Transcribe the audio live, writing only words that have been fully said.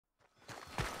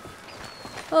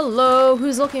Hello,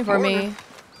 who's looking for me?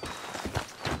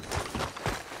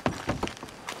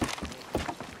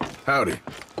 Howdy.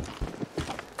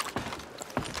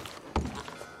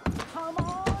 Come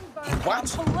on, What?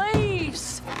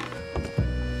 police!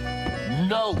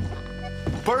 No.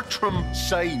 Bertram,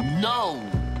 say no.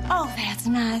 Oh, that's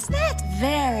nice. That's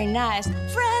very nice.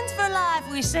 Friends for life,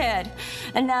 we said.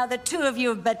 And now the two of you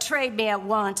have betrayed me at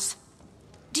once.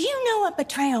 Do you know what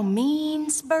betrayal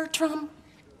means, Bertram?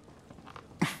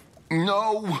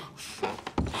 No.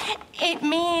 It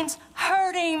means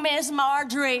hurting Miss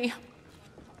Marjorie.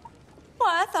 Well,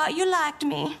 I thought you liked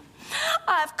me.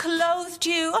 I've clothed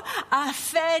you. I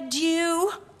fed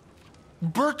you.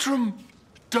 Bertram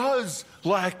does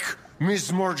like Miss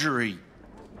Marjorie.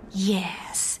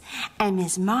 Yes, and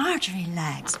Miss Marjorie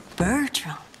likes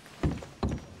Bertram.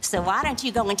 So why don't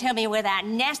you go and tell me where that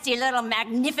nasty little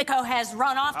Magnifico has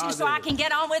run off to so I can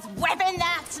get on with whipping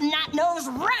that snot-nosed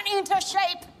run into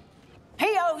shape?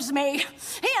 He owes me.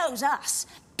 He owes us.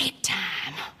 Big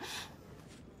time.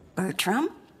 Bertram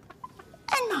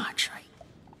and Marjorie.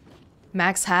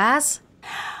 Max has?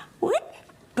 Would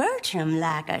Bertram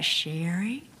like a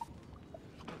sherry?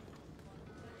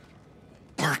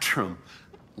 Bertram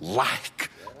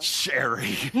like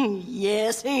Sherry.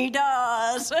 Yes, he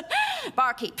does.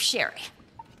 Barkeep, sherry.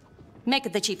 Make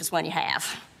it the cheapest one you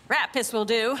have. Rat piss will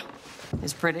do.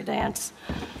 His pretty dance.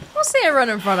 I'll see it run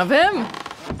in front of him.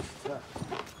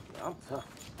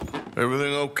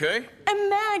 Everything okay?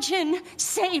 Imagine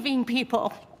saving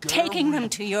people. Taking them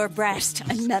to your breast,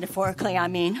 and metaphorically, I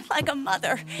mean, like a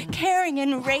mother, caring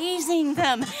and raising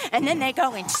them, and then they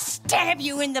go and stab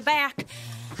you in the back.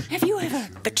 Have you ever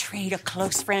betrayed a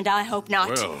close friend? I hope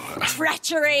not. Well,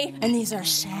 Treachery. And these are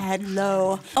sad,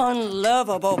 low,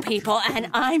 unlovable people, and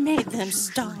I made them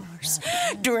stars,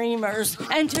 dreamers,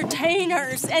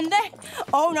 entertainers, and they...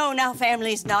 Oh, no, now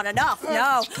family's not enough.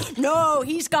 No,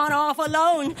 he's gone off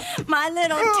alone. My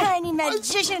little tiny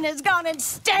magician has gone and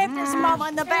stabbed his mom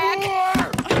on the back.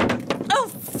 Oh,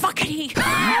 fuckity.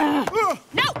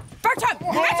 No, Bertram!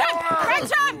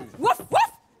 Woof,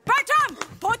 woof! Bertram,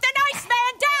 put the nice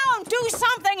man down! Do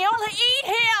something, you'll eat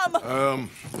him!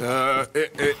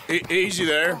 Easy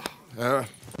there.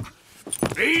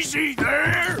 Easy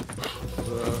there!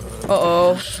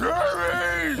 Uh-oh.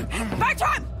 Sherry!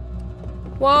 Bertram!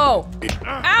 Whoa.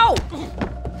 Ow!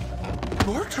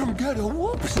 Bertram got a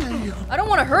whoopsie. I don't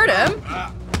want to hurt him.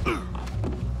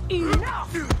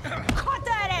 Enough! Cut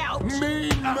that out!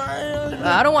 Mean man.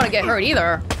 I don't want to get hurt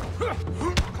either.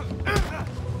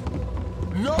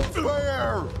 No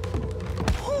fair.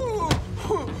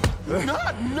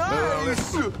 Not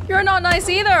nice. You're not nice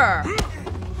either.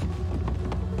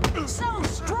 So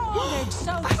strong and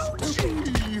so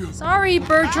stupid. Sorry,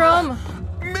 Bertram.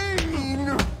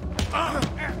 Mean.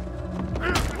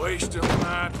 Wasting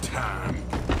my time.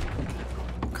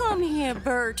 Come here,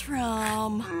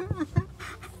 Bertram.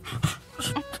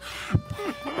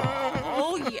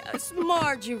 Oh, yes,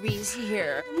 Marjorie's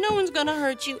here. No one's gonna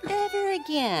hurt you ever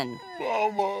again.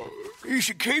 Mama, you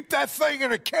should keep that thing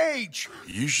in a cage.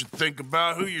 You should think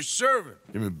about who you're serving.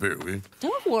 Give me a beer, will you?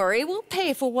 Don't worry, we'll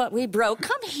pay for what we broke.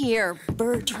 Come here,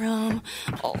 Bertram.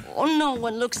 Oh, no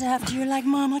one looks after you like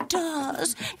Mama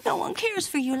does. No one cares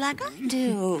for you like I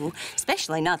do.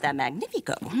 Especially not that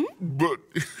Magnifico. But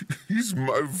he's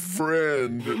my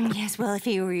friend. Yes, well, if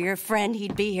he were your friend,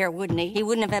 he'd be here, wouldn't he? He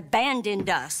wouldn't have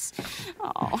abandoned us.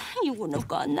 Oh, you wouldn't have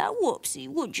gotten that whoopsie,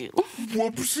 would you?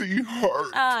 Whoopsie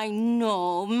heart. I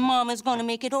know. Mama's gonna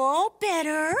make it all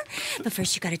better. But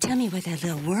first, you gotta tell me where that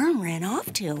little worm ran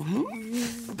off to,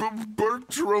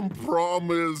 Bertram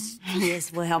promised.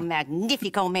 Yes, well,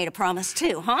 Magnifico made a promise,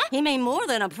 too, huh? He made more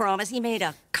than a promise. He made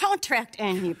a contract,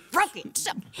 and he broke it.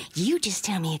 So, you just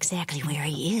tell me exactly where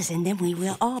he is, and then we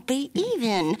will all be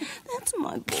even. That's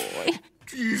my boy.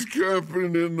 He's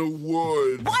camping in the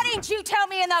woods. Why didn't you tell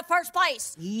me in the first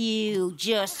place? You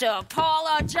just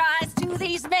apologize to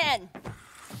these men.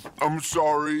 I'm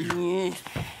sorry.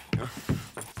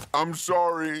 I'm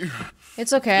sorry.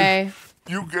 It's okay.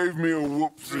 You gave me a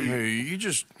whoopsie. Hey, you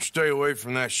just stay away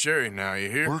from that sherry now, you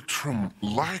hear? Bertram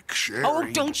like Sherry. Oh,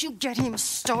 don't you get him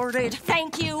started.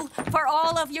 Thank you for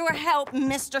all of your help,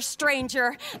 Mr.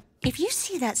 Stranger. If you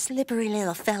see that slippery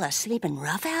little fella sleeping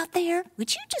rough out there,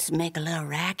 would you just make a little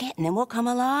racket and then we'll come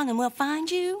along and we'll find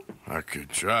you? I could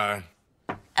try.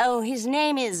 Oh, his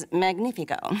name is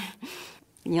Magnifico.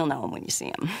 You'll know him when you see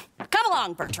him. Come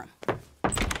along, Bertram.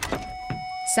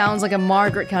 Sounds like a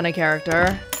Margaret kind of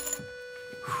character.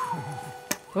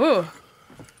 Ooh.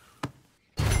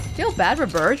 Feel bad for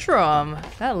Bertram.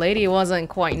 That lady wasn't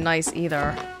quite nice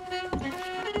either.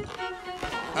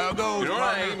 How goes, you know what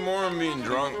I hate more than being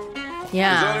drunk?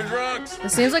 Yeah. drugs?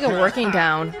 This seems like a working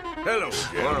town. Hello.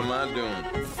 What am I doing?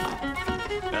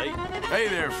 Hey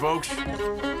there, folks.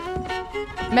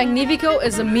 Magnifico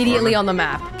is immediately on the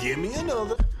map. Give me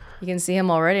another. You can see him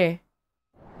already.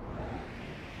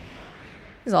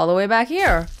 He's all the way back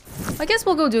here. I guess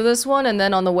we'll go do this one, and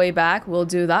then on the way back, we'll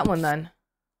do that one then.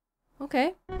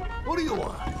 Okay. What do you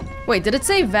want? Wait, did it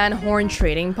say Van Horn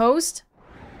Trading Post?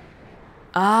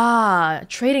 Ah,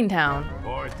 trading town.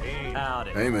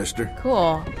 Howdy. Hey, mister.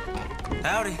 Cool.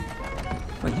 Howdy.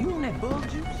 Are you on that bug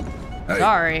juice? Hey.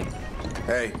 Sorry.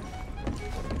 Hey.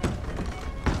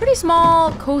 Pretty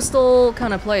small, coastal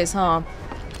kind of place, huh?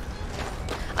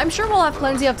 I'm sure we'll have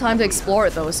plenty of time to explore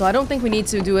it though, so I don't think we need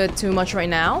to do it too much right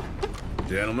now.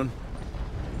 Gentlemen.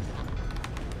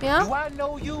 Yeah? Do I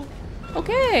know you?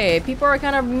 Okay, people are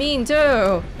kind of mean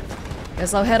too.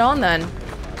 Guess I'll head on then.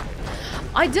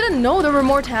 I didn't know there were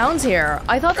more towns here.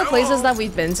 I thought the places that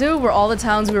we've been to were all the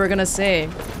towns we were gonna see.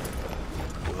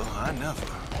 Well, I never.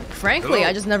 Frankly, Hello,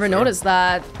 I just never sir. noticed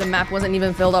that the map wasn't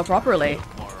even filled out properly.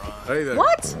 Hey there.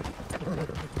 What?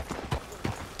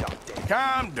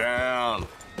 Calm down.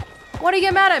 Why do you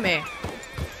get mad at me?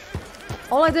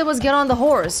 All I did was get on the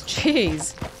horse.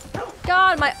 Jeez.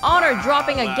 God, my honor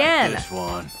dropping I like again. This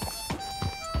one.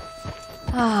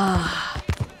 Ah.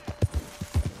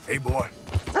 Hey, boy.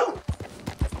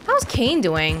 How's Kane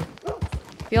doing?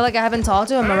 Feel like I haven't talked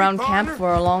to him Hey, around camp partner.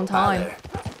 for a long time. Hi there.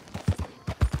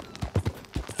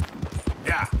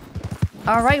 Yeah.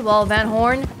 Alright, well, Van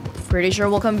Horn, pretty sure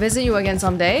we'll come visit you again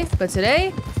someday, but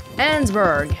today,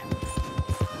 Annesburg.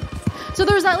 So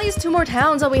there's at least 2 more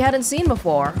towns that we hadn't seen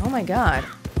before. Oh my god.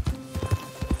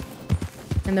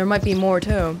 And there might be more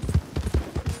too.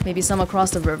 Maybe some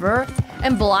across the river.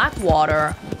 And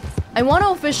Blackwater. I want to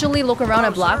officially look around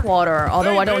at Blackwater,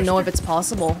 although I don't know if it's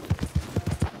possible.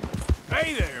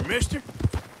 Hey there, mister.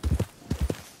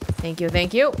 Thank you,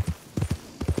 thank you.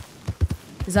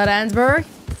 Is that Annesburg?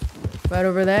 Right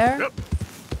over there? Yep.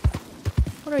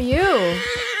 What are you?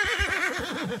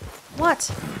 What?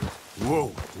 Whoa,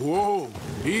 whoa.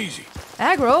 Easy.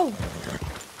 Aggro?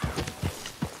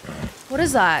 What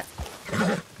is that?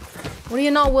 What are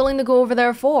you not willing to go over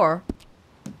there for?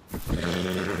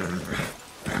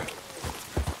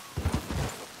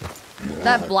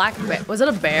 That black bear. Was it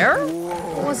a bear?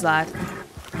 What was that?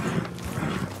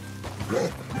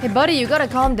 Hey, buddy, you gotta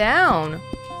calm down.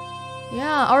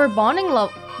 Yeah, our bonding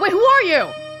love. Wait, who are you?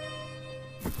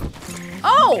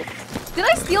 Oh! Did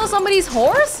I steal somebody's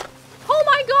horse? Oh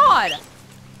my god!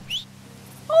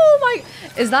 Oh my.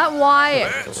 Is that why?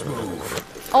 Let's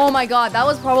move. Oh my god, that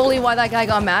was probably why that guy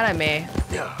got mad at me.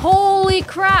 Yeah. Holy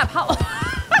crap! How?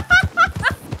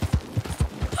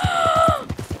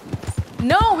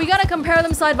 No, we gotta compare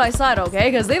them side by side, okay?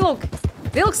 Because they look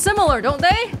similar, don't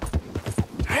they?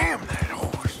 Damn that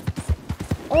horse.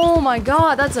 Oh my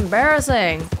god, that's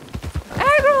embarrassing.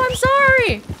 Aggro, I'm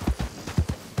sorry.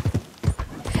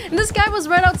 And this guy was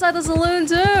right outside the saloon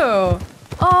too.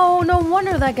 Oh, no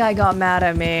wonder that guy got mad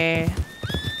at me.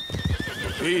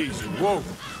 Easy. Whoa.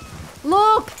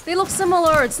 Look, they look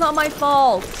similar. It's not my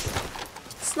fault.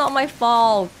 It's not my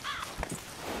fault.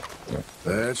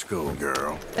 Let's go,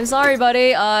 girl. I'm sorry,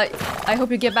 buddy. I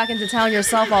hope you get back into town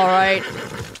yourself, all right.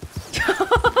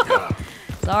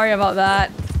 Sorry about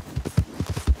that.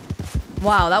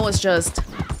 Wow, that was just...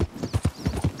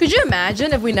 Could you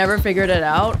imagine if we never figured it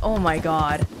out? Oh my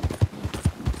god.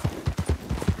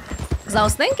 Because I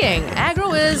was thinking,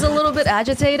 Aggro is a little bit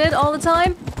agitated all the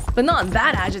time, but not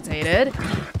that agitated.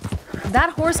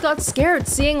 That horse got scared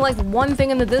seeing like one thing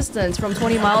in the distance from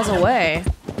 20 miles away.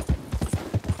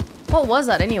 What was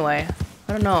that anyway?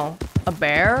 I don't know. A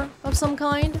bear of some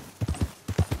kind?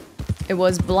 It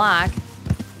was black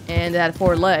and it had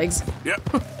 4 legs. Yep.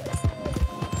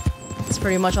 That's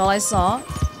pretty much all I saw.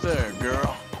 There,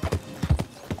 girl.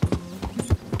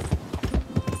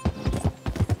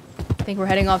 I think we're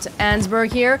heading off to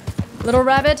Annesburg here. Little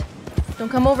rabbit, don't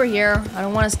come over here. I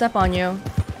don't want to step on you.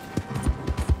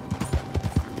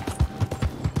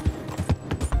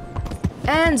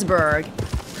 Annesburg.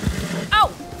 Ow!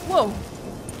 Whoa.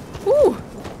 Whew.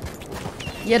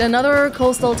 Yet another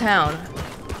coastal town.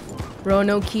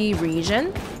 Roanoke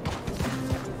region.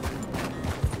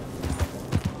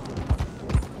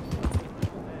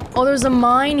 Oh, there's a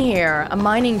mine here. A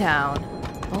mining town.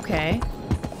 Okay.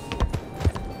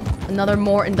 Another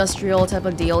more industrial type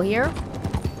of deal here.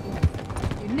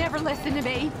 You never listen to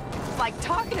me. It's like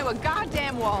talking to a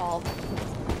goddamn wall.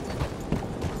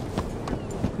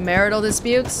 Marital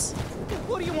disputes.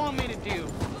 What do you want me to do?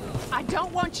 I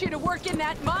don't want you to work in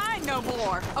that mine no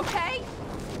more, okay?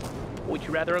 Would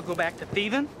you rather go back to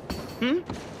thieving? Hmm?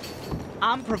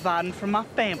 I'm providing for my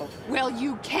family. Well,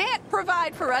 you can't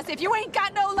provide for us if you ain't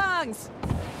got no lungs.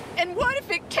 And what if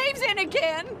it caves in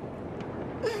again?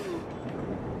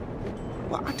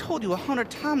 Well, I told you 100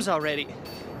 times already.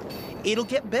 It'll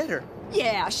get better.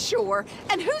 Yeah, sure.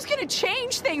 And who's gonna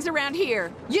change things around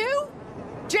here? You?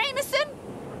 Jameson?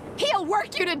 He'll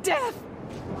work you to death.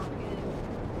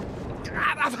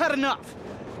 I've had enough.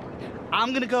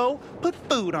 I'm gonna go put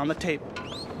food on the table.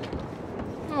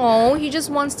 Oh, he just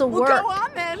wants to work. Well, go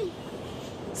on then.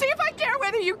 See if I care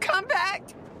whether you come back.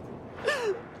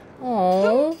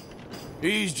 Oh.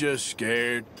 He's just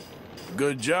scared.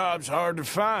 Good job's hard to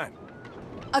find.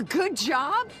 A good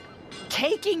job?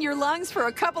 Caking your lungs for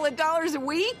a couple of dollars a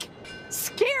week?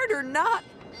 Scared or not,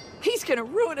 he's gonna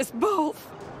ruin us both.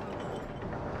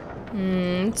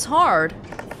 It's hard.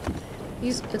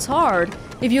 It's hard.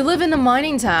 If you live in a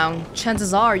mining town,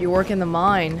 chances are you work in the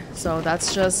mine. So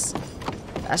that's just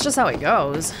how it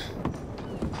goes.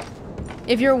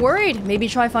 If you're worried, maybe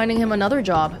try finding him another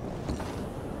job.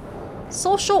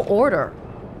 Social order.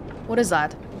 What is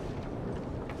that?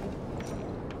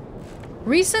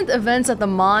 Recent events at the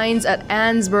mines at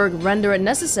Annesburg render it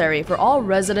necessary for all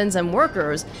residents and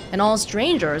workers and all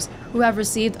strangers who have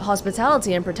received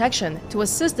hospitality and protection to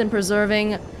assist in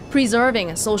preserving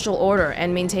social order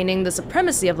and maintaining the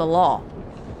supremacy of the law.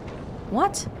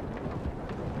 What?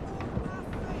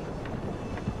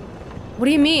 What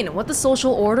do you mean? What does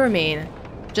social order mean?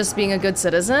 Just being a good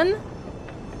citizen?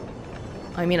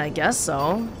 I mean, I guess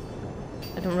so.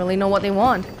 I don't really know what they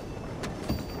want.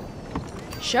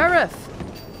 Sheriff!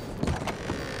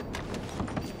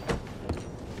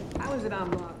 How is it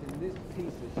I'm locked in this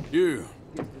piece of You.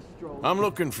 I'm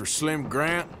looking for Slim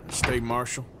Grant, state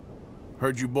marshal.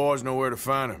 Heard you boys know where to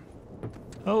find him.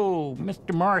 Oh,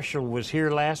 Mr. Marshall was here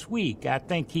last week. I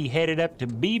think he headed up to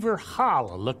Beaver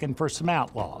Hollow looking for some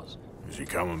outlaws. Is he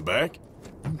coming back?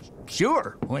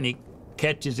 Sure, when he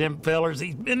catches them fellers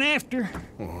he's been after.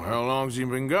 Well, how long's he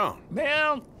been gone?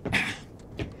 Well,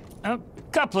 a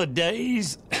couple of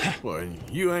days. Well,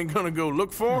 you ain't gonna go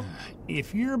look for him?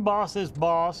 If your boss's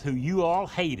boss, who you all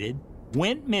hated,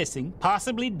 went missing,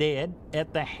 possibly dead,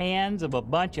 at the hands of a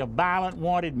bunch of violent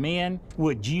wanted men,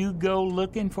 would you go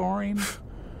looking for him?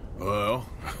 Well,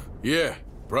 yeah,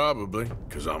 probably,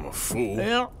 'cause I'm a fool.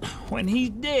 Well, when he's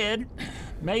dead,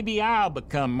 maybe I'll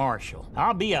become marshal.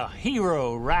 I'll be a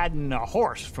hero riding a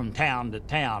horse from town to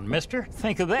town, mister.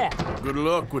 Think of that. Good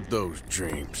luck with those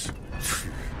dreams.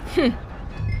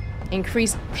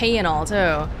 Increased pay and all,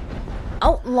 too.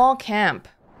 Outlaw camp.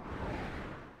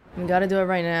 We gotta do it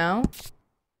right now.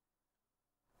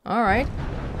 Alright.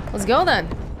 Let's go then.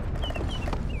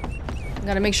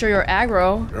 Gotta make sure you're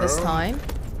aggro this time.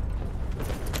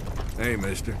 Hey,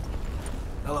 mister.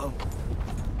 Hello.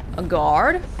 A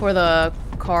guard? For the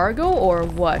cargo or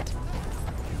what?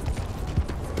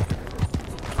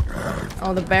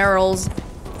 Oh, the barrels.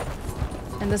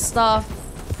 And the stuff.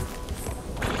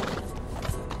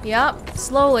 Yep,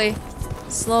 slowly.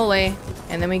 Slowly.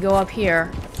 And then we go up here.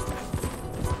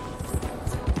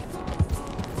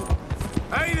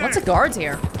 Hey there. Lots of guards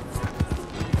here.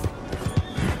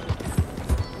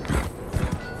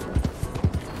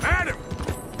 Adam!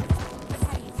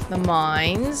 The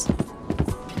mines.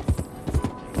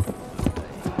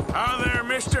 Hi there,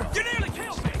 mister. You nearly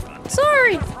killed me.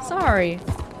 Sorry, sorry.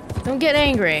 Don't get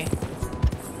angry.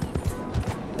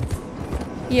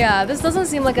 Yeah, this doesn't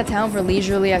seem like a town for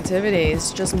leisurely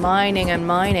activities. Just mining and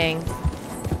mining.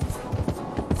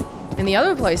 And the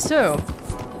other place, too.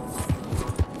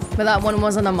 But that one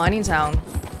wasn't a mining town.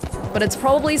 But it's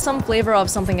probably some flavor of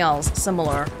something else,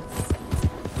 similar.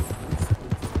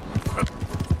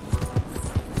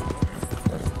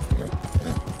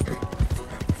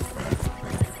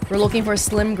 We're looking for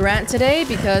Slim Grant today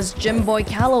because Jim Boy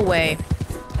Calloway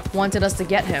wanted us to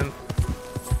get him.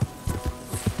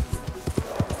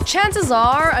 Chances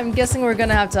are, I'm guessing we're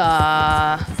gonna have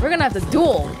to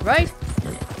duel, right?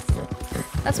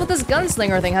 That's what this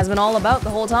gunslinger thing has been all about the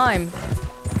whole time.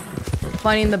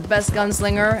 Finding the best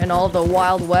gunslinger in all of the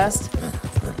Wild West.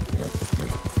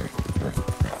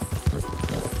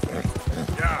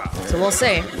 So we'll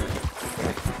see.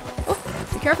 Oh,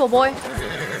 be careful, boy.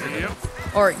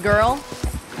 Or girl.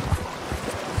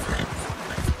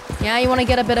 Yeah, you want to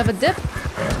get a bit of a dip?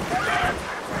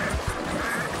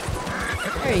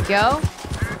 There you go.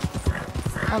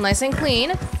 All nice and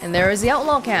clean. And there is the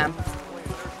outlaw camp.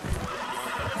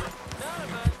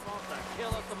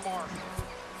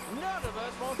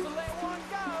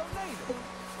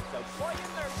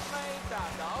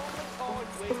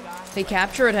 They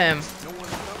captured him.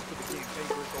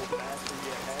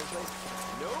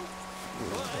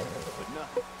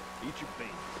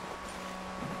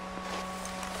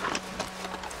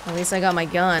 At least I got my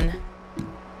gun.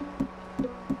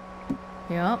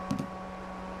 Yep.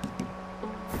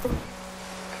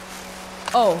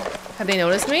 Oh, have they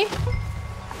noticed me?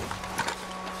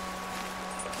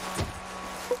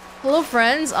 Hello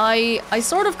friends, I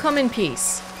sort of come in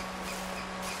peace.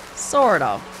 Sort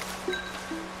of.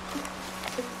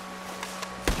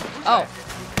 Oh.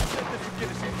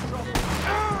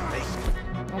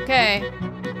 Okay.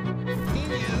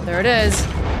 There it is.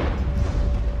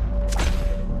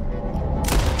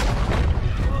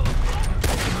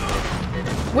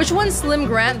 Which one's Slim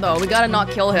Grant though? We gotta not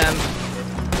kill him.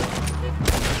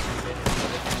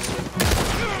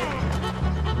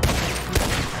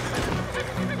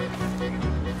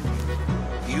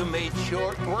 You made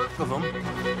short work of him.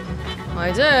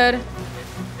 I did.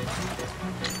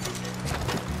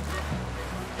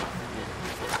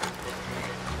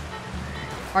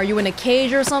 Are you in a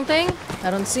cage or something?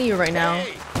 I don't see you right now.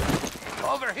 Hey,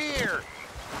 over here.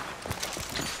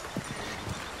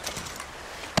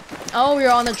 Oh,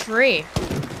 you're on the tree.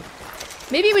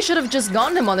 Maybe we should have just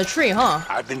gotten him on the tree, huh?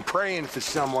 I've been praying for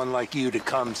someone like you to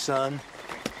come, son.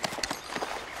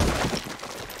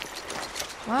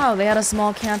 Wow, they had a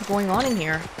small camp going on in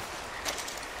here.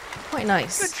 Quite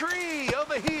nice. The tree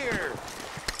over here.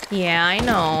 Yeah, I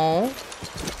know.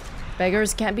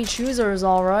 Beggars can't be choosers,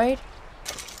 all right.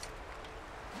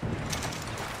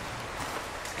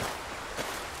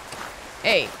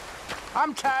 Hey.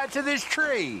 I'm tied to this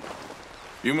tree.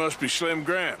 You must be Slim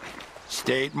Grant.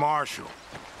 State Marshal,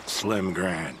 Slim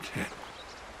Grant.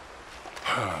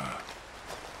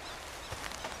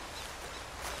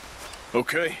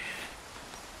 Okay.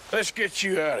 Let's get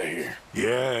you out of here.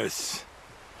 Yes.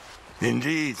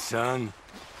 Indeed, son.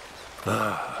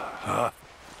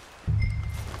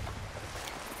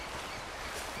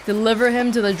 Deliver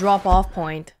him to the drop-off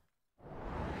point.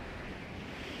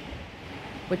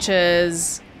 Which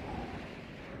is...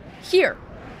 here.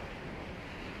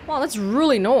 Wow, that's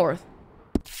really north.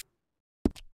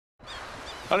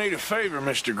 I need a favor,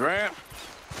 Mr. Grant.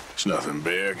 It's nothing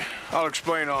big. I'll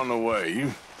explain on the way.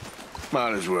 You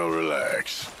might as well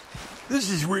relax. This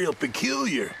is real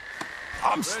peculiar.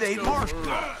 I'm State Marshal.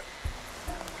 Right.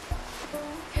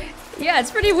 Yeah,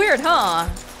 it's pretty weird, huh?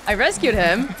 I rescued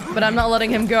him, but I'm not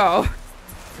letting him go.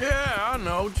 Yeah, I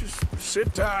know. Just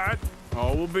sit tight.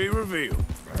 All will be revealed.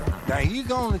 Now you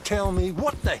gonna tell me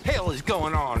what the hell is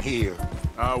going on here?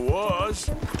 I was,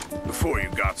 before you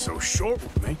got so short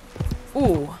with me.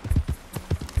 Ooh.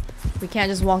 We can't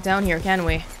just walk down here, can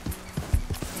we?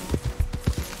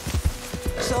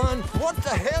 Son, what the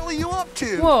hell are you up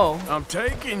to? Whoa. I'm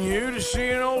taking you to see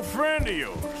an old friend of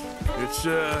yours. It's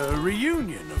a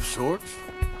reunion of sorts.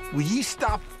 Will you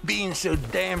stop being so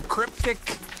damn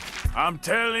cryptic? I'm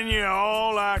telling you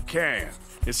all I can.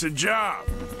 It's a job.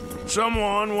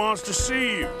 Someone wants to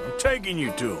see you. I'm taking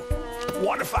you to them.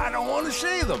 What if I don't want to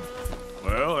see them?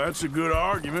 Well, that's a good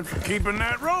argument for keeping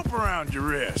that rope around your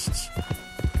wrists.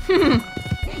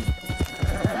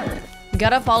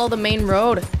 Gotta follow the main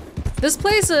road. This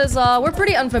place is, we're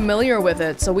pretty unfamiliar with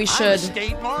it, so we I'm should... a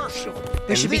state marshal.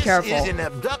 We should be careful. This is an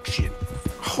abduction.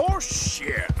 Horse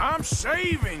shit. I'm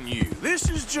saving you. This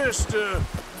is just a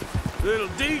little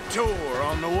detour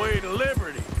on the way to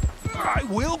liberty. I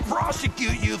will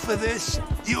prosecute you for this,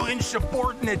 you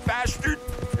insubordinate bastard.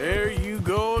 There you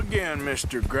go again,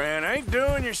 Mr. Grant. Ain't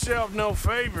doing yourself no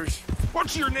favors.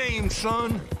 What's your name,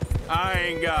 son? I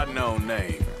ain't got no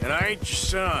name, and I ain't your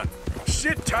son.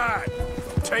 Sit tight.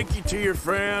 I'll take you to your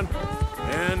friend,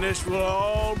 and this will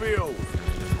all be over.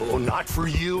 Oh, not for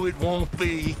you, it won't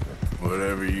be.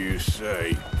 Whatever you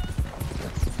say.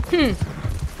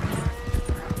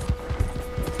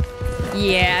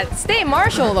 Yeah, State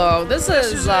Marshal though. This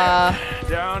is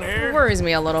down here. worries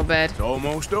me a little bit. It's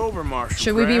almost over, Marshal.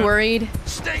 Should we be Grant. worried?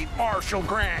 State Marshal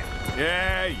Grant.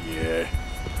 Yeah.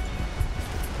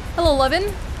 Hello, Levin.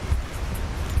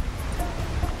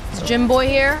 Is Jim Boy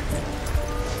here?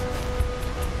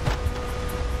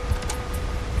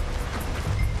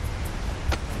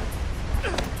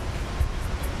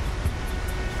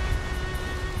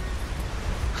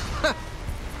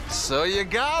 So you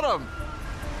got him.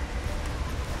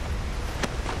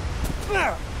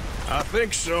 I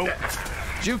think so.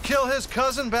 Did you kill his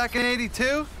cousin back in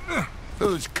 '82?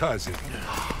 Whose cousin?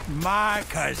 My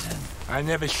cousin. I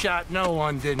never shot no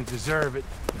one didn't deserve it.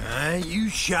 You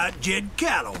shot Jed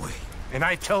Calloway. And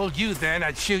I told you then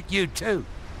I'd shoot you too.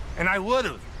 And I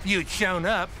would've if you'd shown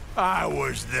up. I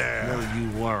was there. No, you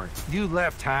weren't. You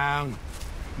left town.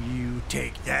 You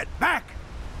take that back.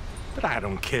 But I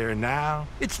don't care now.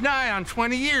 It's nigh on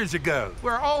 20 years ago.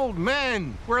 We're old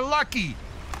men. We're lucky.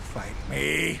 Fight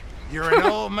me. You're an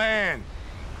old man.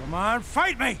 Come on,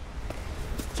 fight me!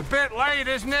 It's a bit late,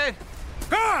 isn't it?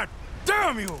 God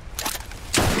damn you!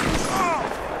 Oh.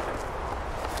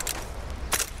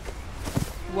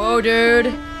 Whoa,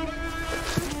 dude.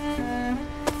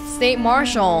 State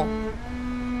Marshal.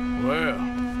 Well,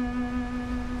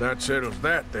 that settles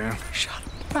that then. Shot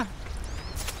him in the back.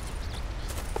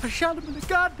 I shot him in the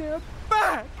goddamn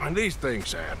back! And these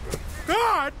things happen.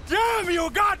 God damn you,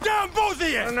 goddamn both of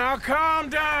you! And now calm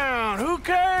down. Who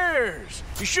cares?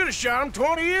 You should have shot him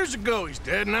 20 years ago. He's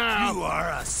dead now. You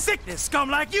are a sickness scum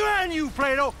like you and you,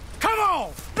 Plato. Come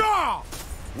on, draw!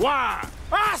 Why?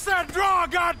 I said draw,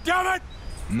 goddammit!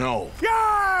 No.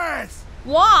 Yes!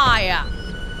 Why?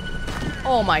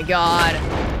 Oh my god.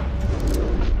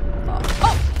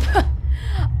 Oh!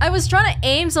 I was trying to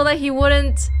aim so that he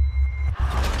wouldn't...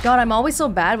 God, I'm always so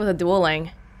bad with the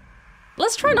dueling.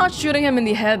 Let's try not shooting him in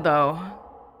the head, though.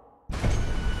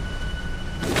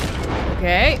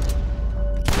 Okay.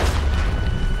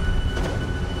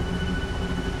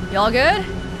 Y'all good?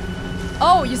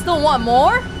 Oh, you still want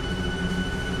more?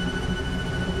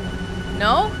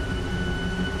 No?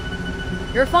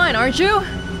 You're fine, aren't you?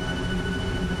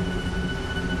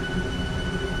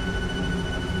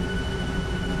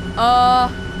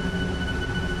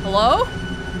 Hello?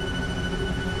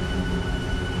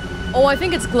 Oh, I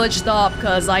think it's glitched up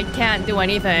because I can't do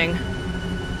anything.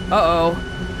 Uh-oh.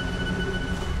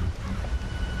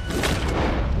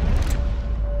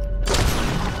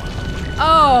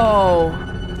 Oh.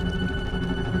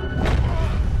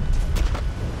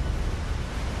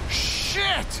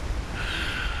 Shit!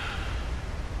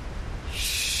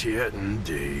 Shit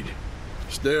indeed.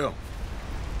 Still,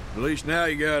 at least now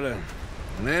you got an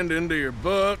ending to your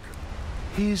book.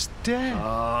 He's dead.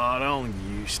 Oh, don't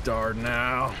you start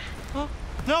now.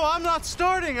 No, I'm not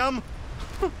starting. I'm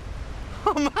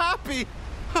happy.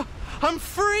 I'm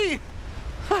free.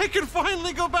 I can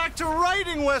finally go back to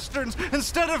writing westerns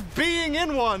instead of being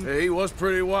in one. He was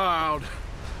pretty wild.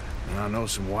 And I know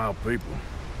some wild people.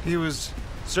 He was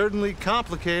certainly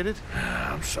complicated.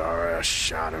 I'm sorry I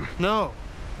shot him. No,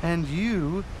 and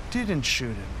you didn't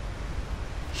shoot him.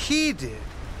 He did.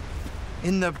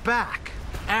 In the back.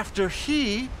 After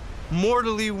he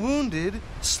mortally wounded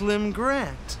Slim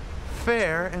Grant.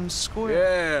 Fair and square.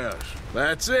 Yes,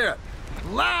 that's it.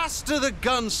 Last of the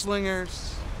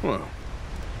gunslingers. Well,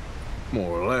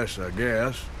 more or less, I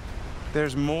guess.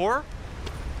 There's more?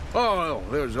 Oh,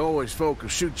 there's always folk who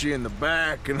shoot you in the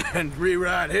back and then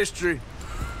rewrite history.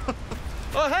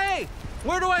 Oh, hey!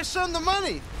 Where do I send the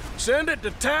money? Send it to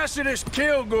Tacitus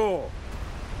Kilgore.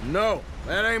 No,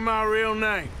 that ain't my real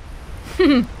name.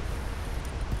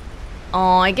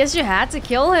 Oh, I guess you had to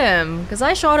kill him, because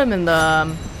I shot him in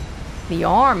the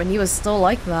arm and he was still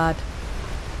like that.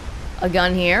 A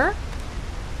gun here?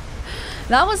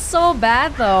 That was so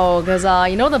bad though, because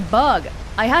you know the bug.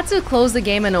 I had to close the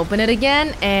game and open it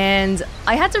again, and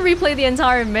I had to replay the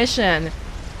entire mission.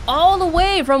 All the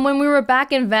way from when we were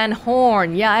back in Van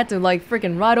Horn. Yeah, I had to like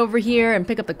freaking ride over here and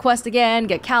pick up the quest again,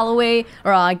 get Calloway,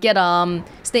 or get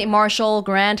State Marshal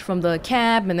Grant from the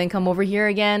camp, and then come over here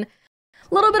again.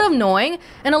 A little bit annoying,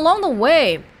 and along the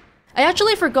way, I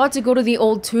actually forgot to go to the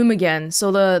old tomb again,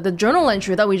 so the journal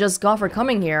entry that we just got for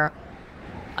coming here,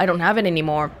 I don't have it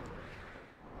anymore.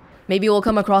 Maybe we'll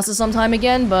come across it sometime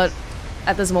again, but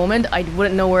at this moment, I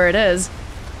wouldn't know where it is.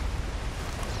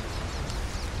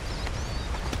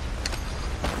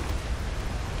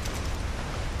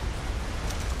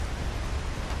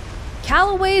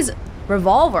 Calloway's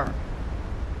revolver.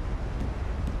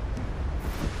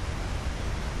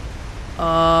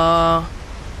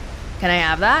 Can I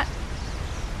have that?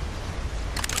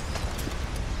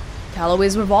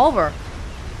 Calloway's revolver.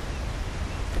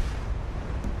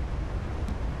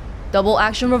 Double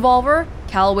action revolver,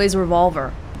 Calloway's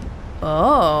revolver.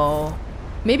 Oh.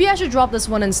 Maybe I should drop this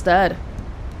one instead.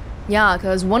 Yeah,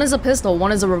 because one is a pistol,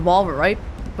 one is a revolver, right?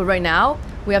 But right now,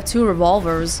 we have two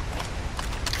revolvers.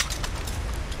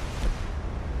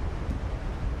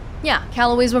 Yeah,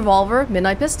 Calloway's revolver,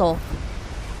 midnight pistol.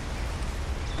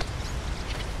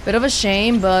 Bit of a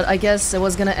shame, but I guess it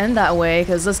was gonna end that way,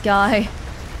 because this guy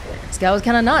was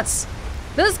kinda nuts.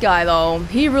 This guy, though,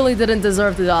 he really didn't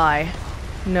deserve to die.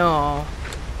 No.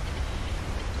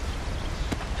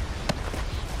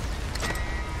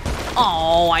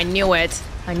 Oh, I knew it.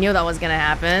 I knew that was gonna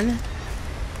happen.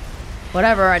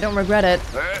 Whatever, I don't regret it.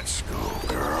 Let's go,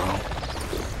 girl.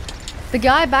 The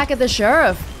guy back at the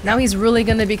sheriff. Now he's really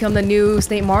gonna become the new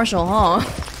state marshal, huh?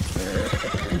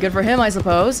 Good for him, I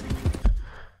suppose.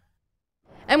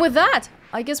 And with that,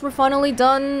 I guess we're finally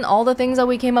done all the things that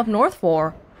we came up north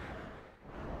for.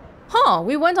 Huh,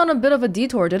 we went on a bit of a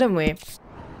detour, didn't we?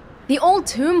 The old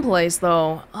tomb place,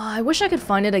 though. I wish I could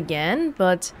find it again,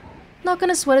 but not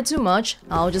gonna sweat it too much.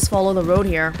 I'll just follow the road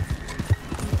here.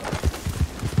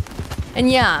 And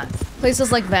yeah,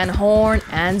 places like Horn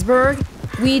and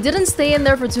Annesburg, we didn't stay in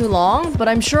there for too long, but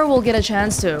I'm sure we'll get a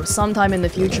chance to sometime in the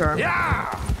future.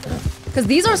 Because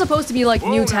these are supposed to be like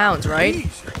new towns, right?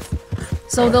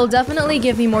 So they'll definitely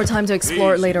give me more time to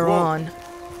explore it later on.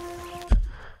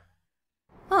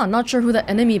 Huh, not sure who the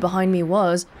enemy behind me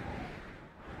was.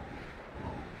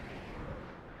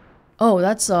 Oh,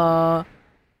 that's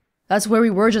where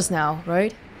we were just now,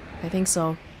 right? I think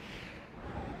so.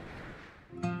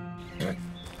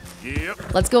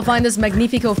 Yep. Let's go find this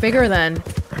Magnifico figure then.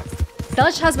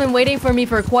 Dutch has been waiting for me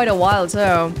for quite a while too.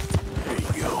 There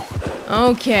you go.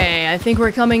 Okay, I think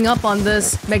we're coming up on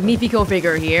this Magnifico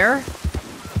figure here.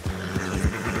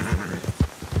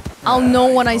 I'll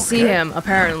know when I see him,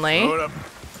 apparently. Hold up.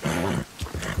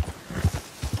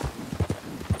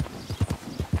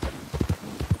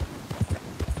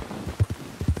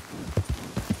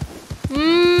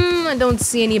 I don't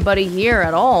see anybody here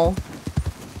at all.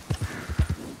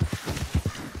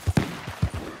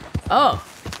 Oh.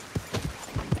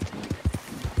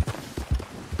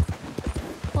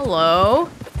 Hello.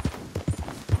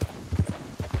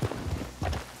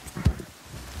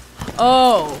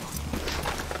 Oh.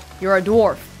 You're a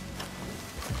dwarf.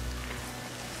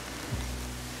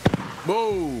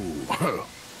 Whoa.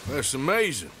 That's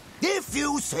amazing. If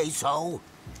you say so.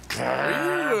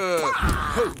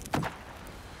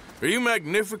 Are you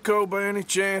Magnifico by any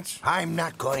chance? I'm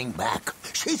not going back.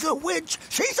 She's a witch.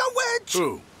 She's a witch.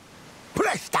 Who?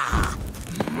 Presta.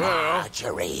 Well,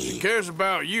 Marjorie. she cares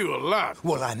about you a lot.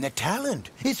 Well, I'm the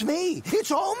talent. It's me. It's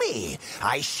all me.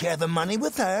 I share the money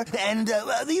with her, and,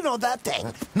 you know that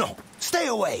thing. No, stay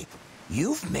away.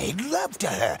 You've made love to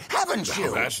her, haven't you?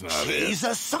 No, that's not it. She's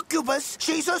a succubus.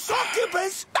 She's a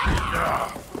succubus.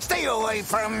 Stay away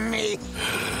from me.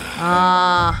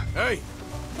 Hey,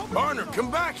 partner,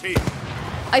 come back here.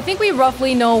 I think we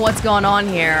roughly know what's going on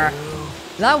here.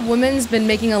 That woman's been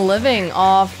making a living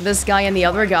off this guy and the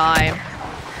other guy.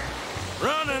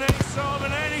 Running ain't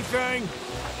solving anything.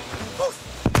 Look,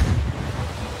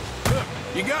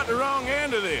 you got the wrong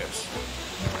end of this.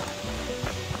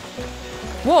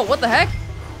 Whoa, what the heck?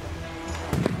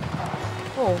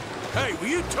 Oh. Hey, will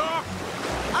you talk?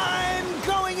 I'm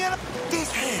going up this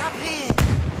up here.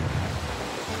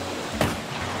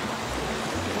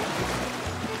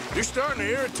 You're starting to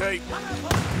irritate.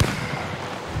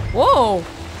 Whoa.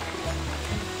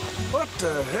 What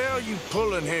the hell you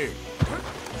pulling here?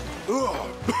 Oh,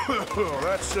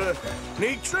 that's a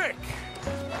neat trick.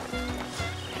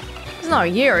 He's not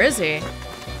here, is he?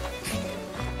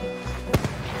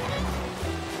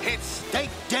 It's steak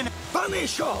dinner.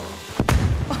 Finish all.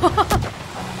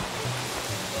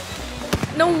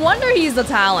 No wonder he's the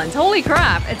talent. Holy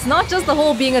crap. It's not just the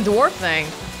whole being a dwarf thing.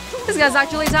 This guy's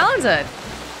actually talented.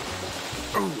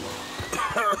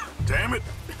 Damn it.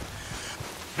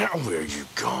 Now where you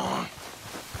gone?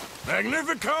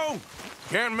 Magnifico!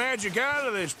 Can't magic out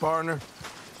of this, partner.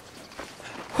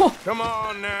 Come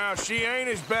on now, she ain't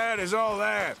as bad as all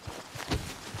that.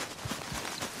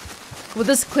 Well,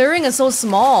 this clearing is so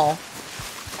small.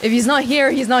 If he's not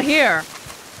here, he's not here.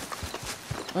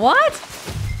 What?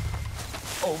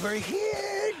 Over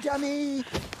here, dummy.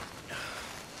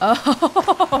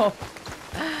 Oh.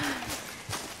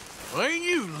 Well, ain't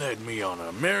you led me on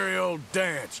a merry old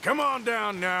dance. Come on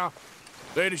down now.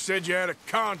 Lady said you had a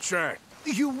contract.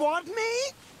 You want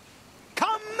me?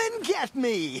 Come and get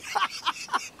me.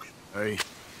 Hey,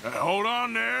 hold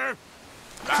on there.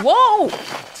 Whoa!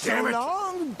 So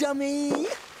long, dummy.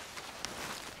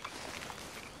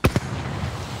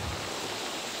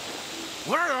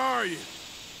 Where are you?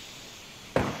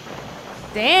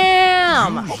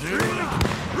 Damn! Really?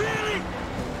 Really?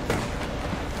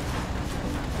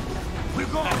 We're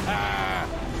going.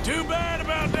 Too bad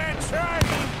about that train.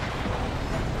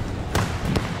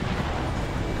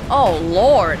 Oh,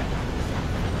 Lord.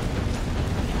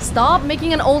 Stop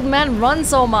making an old man run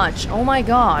so much. Oh my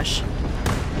gosh.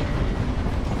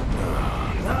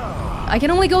 I can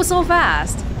only go so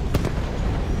fast.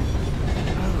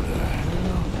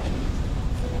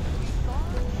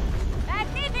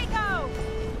 Magnifico!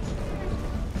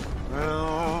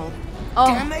 Oh, Oh.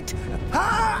 damn it.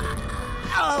 Ah!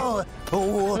 Oh,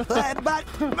 oh, but,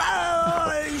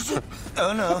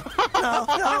 oh no, no,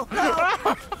 no, no.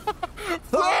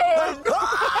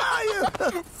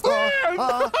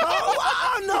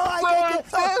 No, I can't.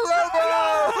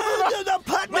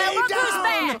 Put me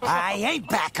down. I ain't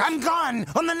back I'm gone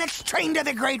on the next train to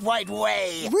the Great White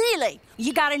Way. Really?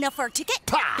 You got enough for a ticket?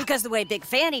 Pah! Because the way Big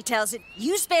Fanny tells it,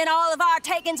 you spent all of our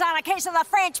takings on a case of the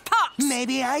French pox.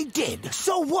 Maybe I did.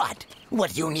 So what?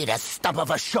 What do you need a stump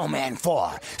of a showman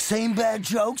for? Same bad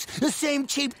jokes? The same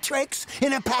cheap tricks?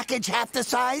 In a package half the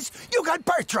size? You got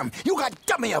Bertram. You got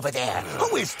Dummy over there.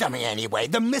 Who is Dummy anyway?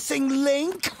 The missing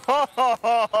link? Shut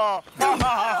up,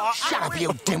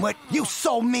 you dimwit. You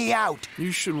sold me out.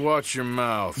 You should watch your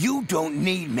mouth. You don't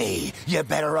need me. You're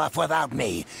better off without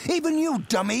me. Even you,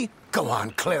 dummy. Go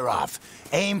on, clear off.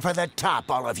 Aim for the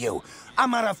top, all of you.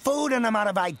 I'm out of food and I'm out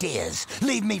of ideas.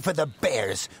 Leave me for the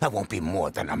bears. I won't be more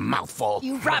than a mouthful.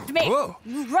 You robbed me. Whoa.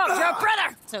 You robbed your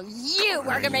brother. So you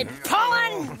are going to be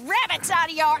pulling rabbits out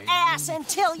of your ass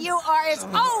until you are as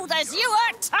old as you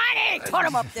are tiny. Put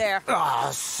them up there. Ah,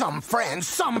 some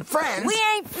friends. We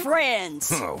ain't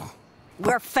friends. Oh,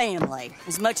 We're family,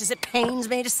 as much as it pains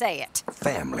me to say it.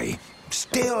 family.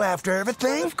 Still after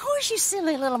everything? Of course, you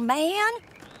silly little man.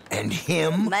 And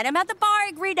him? Met him at the bar,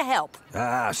 agreed to help.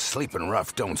 Ah, sleeping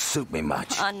rough don't suit me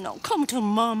much. I know. Come to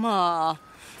Mama.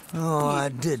 Oh, I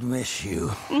did miss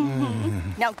you.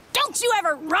 Now, don't you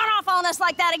ever run off on us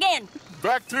like that again.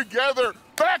 Back together!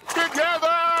 Back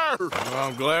together! Well,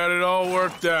 I'm glad it all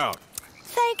worked out.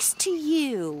 Thanks to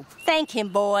you. Thank him,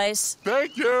 boys.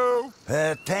 Thank you!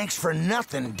 Thanks for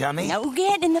nothing, dummy. Now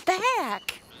get in the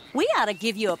back. We ought to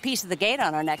give you a piece of the gate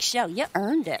on our next show. You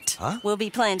earned it. Huh? We'll be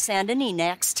playing Saint Denis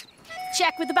next.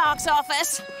 Check with the box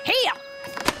office. Here!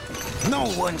 No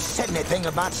one said anything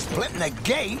about splitting the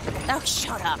gate. Oh,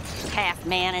 shut up. Half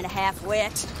man and half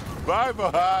wit.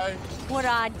 Bye-bye. What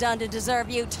I done to deserve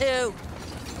you, too?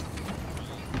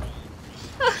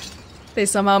 They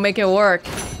somehow make it work.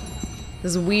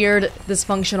 This weird,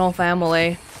 dysfunctional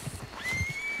family.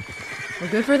 Well,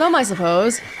 good for them, I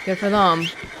suppose. Good for them.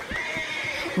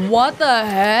 What the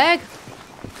heck?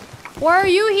 Why are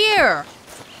you here?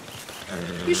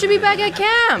 You should be back at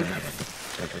camp.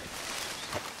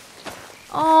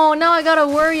 Oh, now I gotta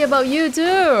worry about you too.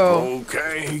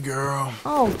 Okay, girl.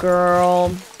 Oh,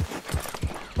 girl.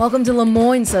 Welcome to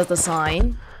Lemoyne, says the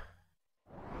sign.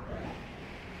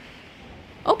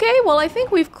 Okay, well, I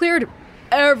think we've cleared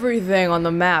everything on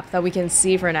the map that we can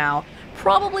see for now.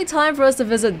 Probably time for us to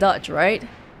visit Dutch, right?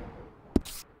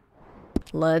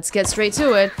 Let's get straight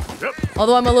to it. Yep.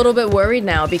 Although I'm a little bit worried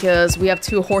now because we have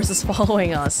 2 horses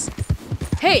following us.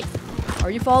 Hey, are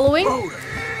you following?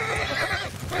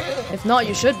 If not,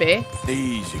 you should be.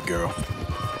 Easy, girl.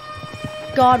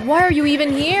 God, why are you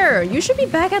even here? You should be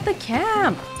back at the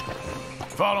camp.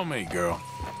 Follow me, girl.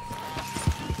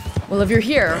 Well, if you're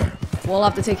here, we'll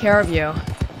have to take care of you.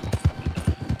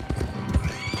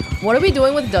 What are we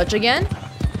doing with Dutch again?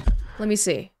 Let me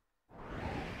see.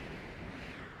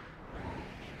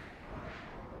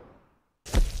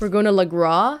 We're going to Le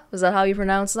Gras? Is that how you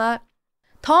pronounce that?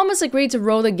 Thomas agreed to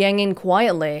row the gang in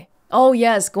quietly. Oh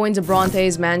yes, going to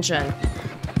Bronte's mansion.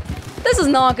 This is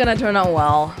not gonna turn out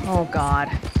well. Oh god.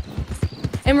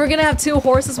 And we're gonna have 2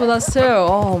 horses with us too.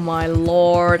 Oh my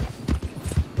lord.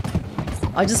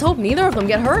 I just hope neither of them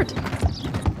get hurt.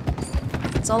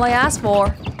 That's all I asked for.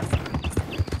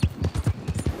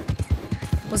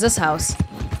 What's this house?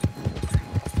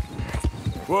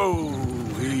 Whoa,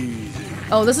 easy.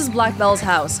 Oh, this is Black Belle's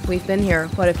house. We've been here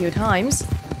quite a few times.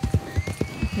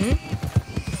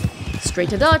 Straight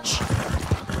to Dutch.